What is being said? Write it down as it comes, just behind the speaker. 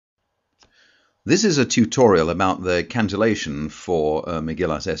This is a tutorial about the cantillation for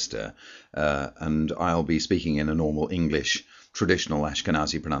Megillat Esther, and I'll be speaking in a normal English, traditional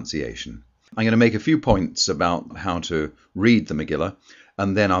Ashkenazi pronunciation. I'm going to make a few points about how to read the Megillah,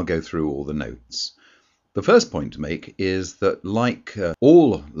 and then I'll go through all the notes. The first point to make is that, like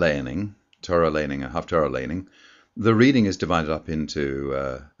all learning, Torah learning and Haftarah learning, the reading is divided up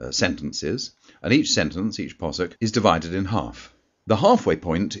into sentences, and each sentence, each posuk, is divided in half. The halfway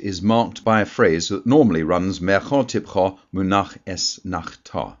point is marked by a phrase that normally runs Mercho tipcho munach es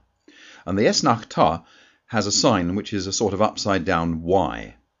nachta. And the es nachta has a sign which is a sort of upside down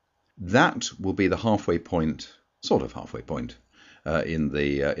Y. That will be the halfway point, sort of halfway point, in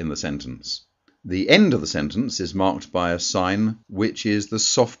the sentence. The end of the sentence is marked by a sign which is the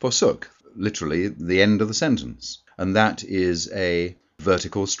sof posuk, literally the end of the sentence, and that is a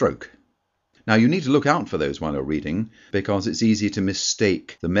vertical stroke. Now you need to look out for those while you're reading, because it's easy to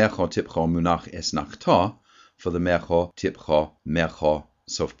mistake the Mercho tipcho munach es nachta for the Mercho tipcho mercho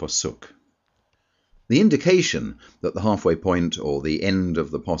sof posuk. The indication that the halfway point or the end of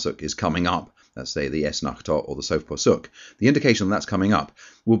the posuk is coming up, let's say the es nachta or the sof posuk, the indication that's coming up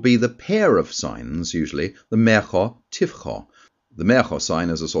will be the pair of signs, usually the Mercho tivcho. The Mercho sign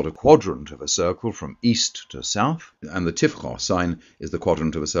is a sort of quadrant of a circle from east to south, and the Tivcho sign is the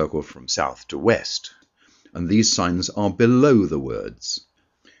quadrant of a circle from south to west. And these signs are below the words.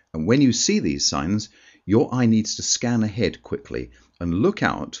 And when you see these signs, your eye needs to scan ahead quickly and look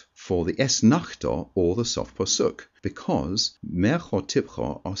out for the es nachta or the sof posuk, because Mercho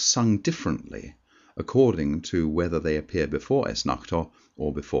Tivcho are sung differently according to whether they appear before es nachta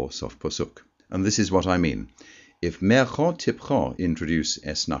or before sof posuk. And this is what I mean. If Mercho Tipcho introduce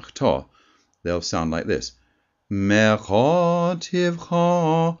es nachta, they'll sound like this. Mercho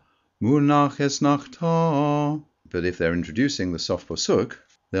Tipcho munach es nachta. But if they're introducing the sof posuk,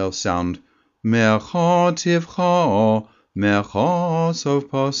 they'll sound Mercho Tipcho mercho sof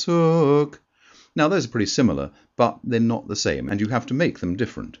posuk. Now those are pretty similar, but they're not the same, and you have to make them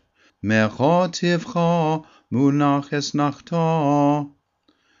different. Mercho Tipcho munach es nachta.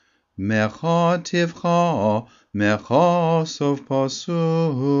 Mercho Tipcho mercho sof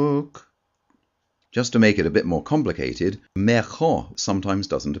posuk. Just to make it a bit more complicated, mercho sometimes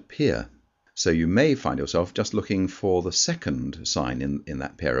doesn't appear. So you may find yourself just looking for the second sign in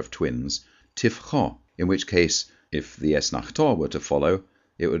that pair of twins, tivcho, in which case, if the es nachta were to follow,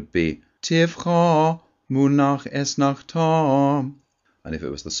 it would be tivcho munach es nachta. And if it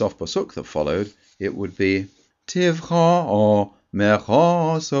was the sof posuk that followed, it would be tivcho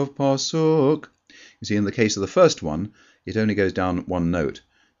mercho sof posuk. You see, in the case of the first one, it only goes down one note.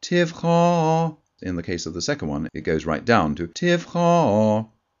 Tivcho. In the case of the second one, it goes right down to tivcho.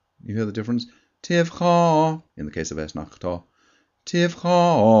 You hear the difference? Tivcho in the case of es nachta.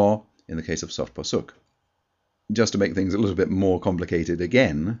 Tivcho in the case of sof posuk. Just to make things a little bit more complicated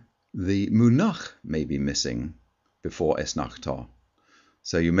again, the munach may be missing before es nachta.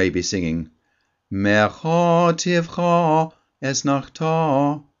 So you may be singing Mercho tivcho es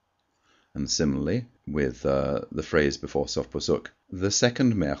nachta. And similarly, with the phrase before sof posuk, the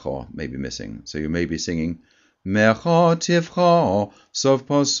second mercho may be missing. So you may be singing Mercho tivcho sof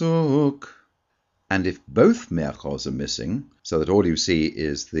posuk. And if both merchos are missing, so that all you see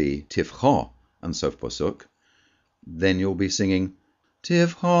is the tivcho and sof posuk, then you'll be singing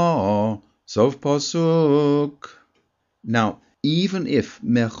tivcho sof posuk. Now, even if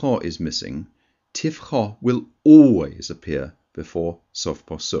mercho is missing, tivcho will always appear before sof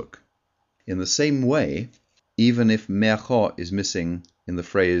posuk. In the same way, even if mercho is missing in the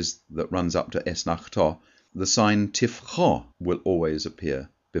phrase that runs up to es nachta, the sign tivcho will always appear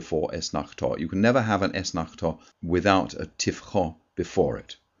before es nachta. You can never have an es nachta without a tivcho before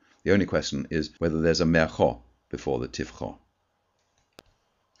it. The only question is whether there's a mercho before the tivcho.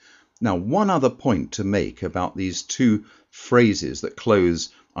 Now, one other point to make about these two phrases that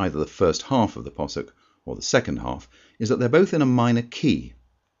close either the first half of the posuk or the second half is that they're both in a minor key.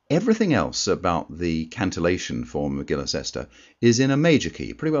 Everything else about the cantillation for Megillat Esther is in a major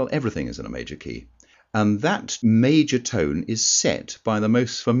key. Pretty well everything is in a major key. And that major tone is set by the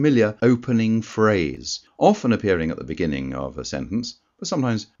most familiar opening phrase, often appearing at the beginning of a sentence, but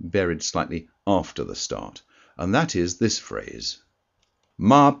sometimes buried slightly after the start. And that is this phrase.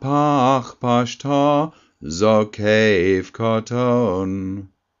 Mapach pashta zokev katon.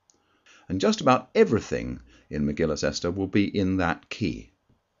 And just about everything in Megillat Esther will be in that key.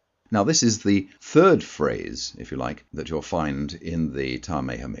 Now this is the third phrase, if you like, that you'll find in the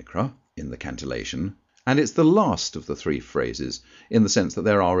Tamei HaMikra, in the cantillation, and it's the last of the three phrases, in the sense that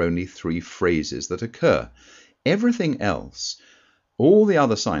there are only three phrases that occur. Everything else All the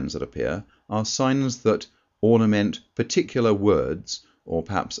other signs that appear are signs that ornament particular words, or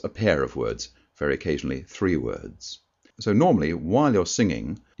perhaps a pair of words, very occasionally 3 words. So normally, while you're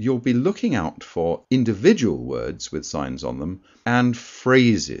singing, you'll be looking out for individual words with signs on them and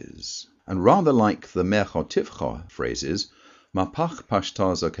phrases. And rather like the merchotivcha phrases, mapach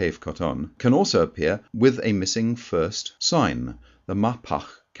pashta zokev koton can also appear with a missing first sign. The mapach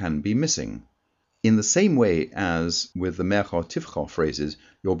can be missing. In the same way as with the merchotivcha phrases,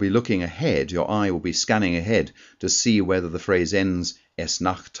 you'll be looking ahead, your eye will be scanning ahead to see whether the phrase ends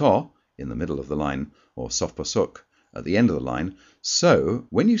esnachto in the middle of the line or sof pasuk at the end of the line. So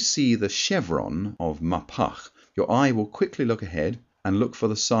when you see the chevron of mapach, your eye will quickly look ahead and look for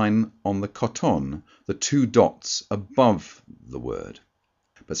the sign on the koton, the 2 dots above the word.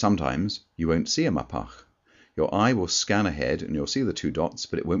 But sometimes you won't see a mapach. Your eye will scan ahead and you'll see the 2 dots,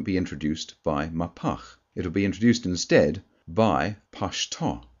 but it won't be introduced by mapach. It'll be introduced instead by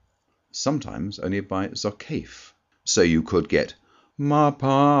pashto, sometimes only by zokev. So you could get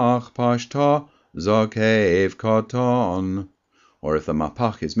mapach pashto zokev koton, or if the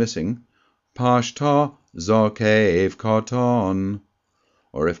mapach is missing, pashto zokev koton,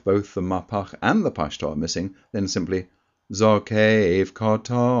 or if both the mapach and the pashto are missing, then simply zokev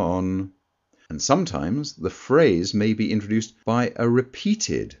koton. And sometimes the phrase may be introduced by a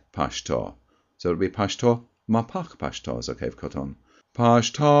repeated pashto. So it'll be pashto, mapach pashto, zokev koton.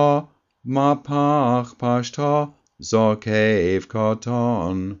 Pashto, mapach pashto, zokev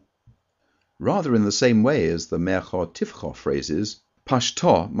koton. Rather in the same way as the merchotivcha phrases,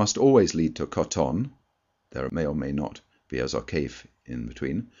 pashto must always lead to koton. There may or may not be a zokev in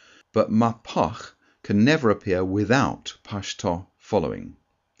between. But mapach can never appear without pashto following.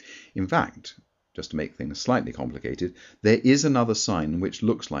 In fact, just to make things slightly complicated, there is another sign which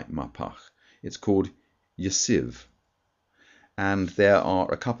looks like mapach. It's called yesiv. And there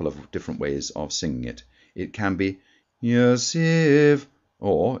are a couple of different ways of singing it. It can be yesiv,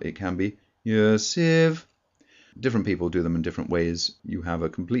 or it can be yesiv. Different people do them in different ways. You have a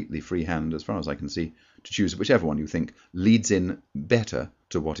completely free hand, as far as I can see, to choose whichever one you think leads in better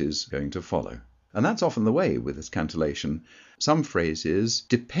to what is going to follow. And that's often the way with this cantillation. Some phrases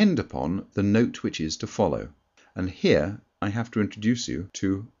depend upon the note which is to follow. And here I have to introduce you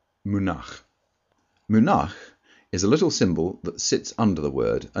to munach. Munach is a little symbol that sits under the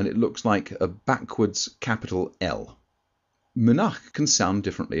word, and it looks like a backwards capital L. Munach can sound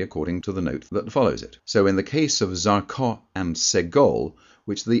differently according to the note that follows it. So in the case of zarko and segol,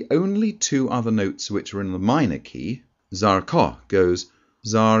 which are the only 2 other notes which are in the minor key, zarko goes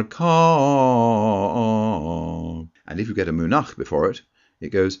zarko. And if you get a munach before it,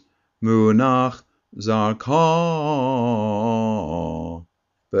 it goes munach zarko.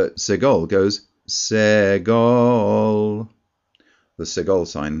 But segol goes segol. The segol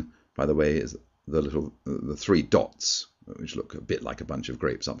sign, by the way, is the 3 dots, which look a bit like a bunch of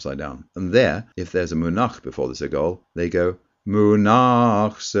grapes upside down. And there, if there's a munach before the segol, they go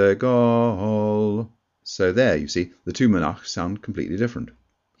munach segol. So there, you see, the 2 munachs sound completely different.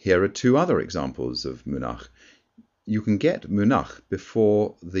 Here are 2 other examples of munach. You can get munach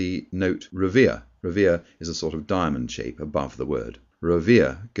before the note revere. Revere is a sort of diamond shape above the word.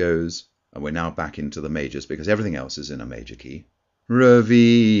 Revere goes, and we're now back into the majors because everything else is in a major key.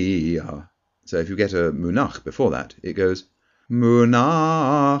 Revere. So if you get a munach before that, it goes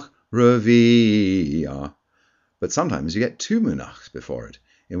munach revere. But sometimes you get 2 munachs before it,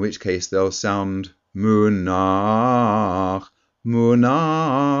 in which case they'll sound munach,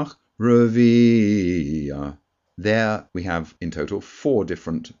 munach revere. There we have in total 4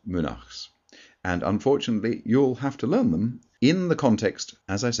 different munachs. And unfortunately, you'll have to learn them in the context,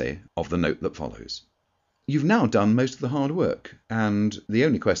 as I say, of the note that follows. You've now done most of the hard work, and the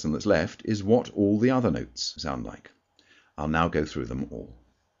only question that's left is what all the other notes sound like. I'll now go through them all.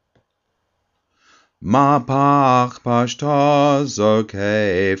 Mapach pashta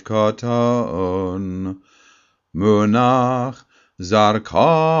zokev koton, munach zarko,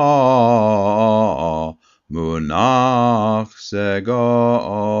 munach segol,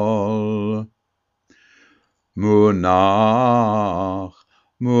 munach,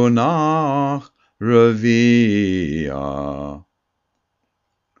 munach revia,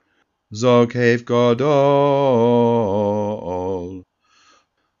 zokev gadol,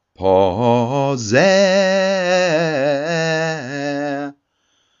 pozeh,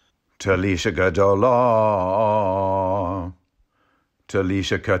 talisha gadola,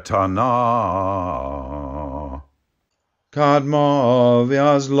 talisha katana, kadma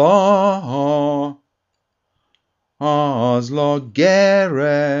v'azlo, azlo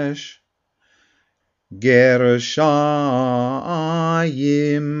geresh, Gershayim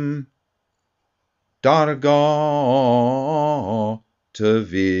Darga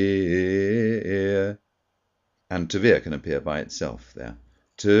Tevir. And Tevir can appear by itself there.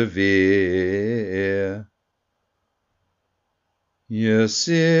 Tevir.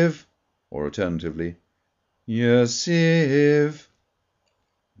 Yesiv, or alternatively, Yesiv.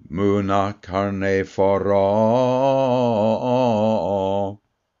 Munach karne fara.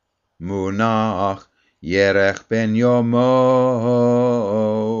 Munach yerech ben yomo.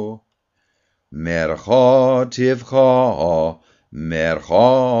 Mercha tivcha.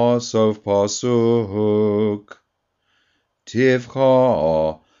 Mercha sof pasuk.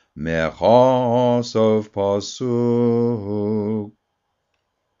 Tivcha. Mercha sof pasuk.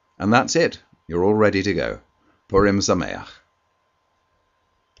 And that's it. You're all ready to go. Purim Sameach.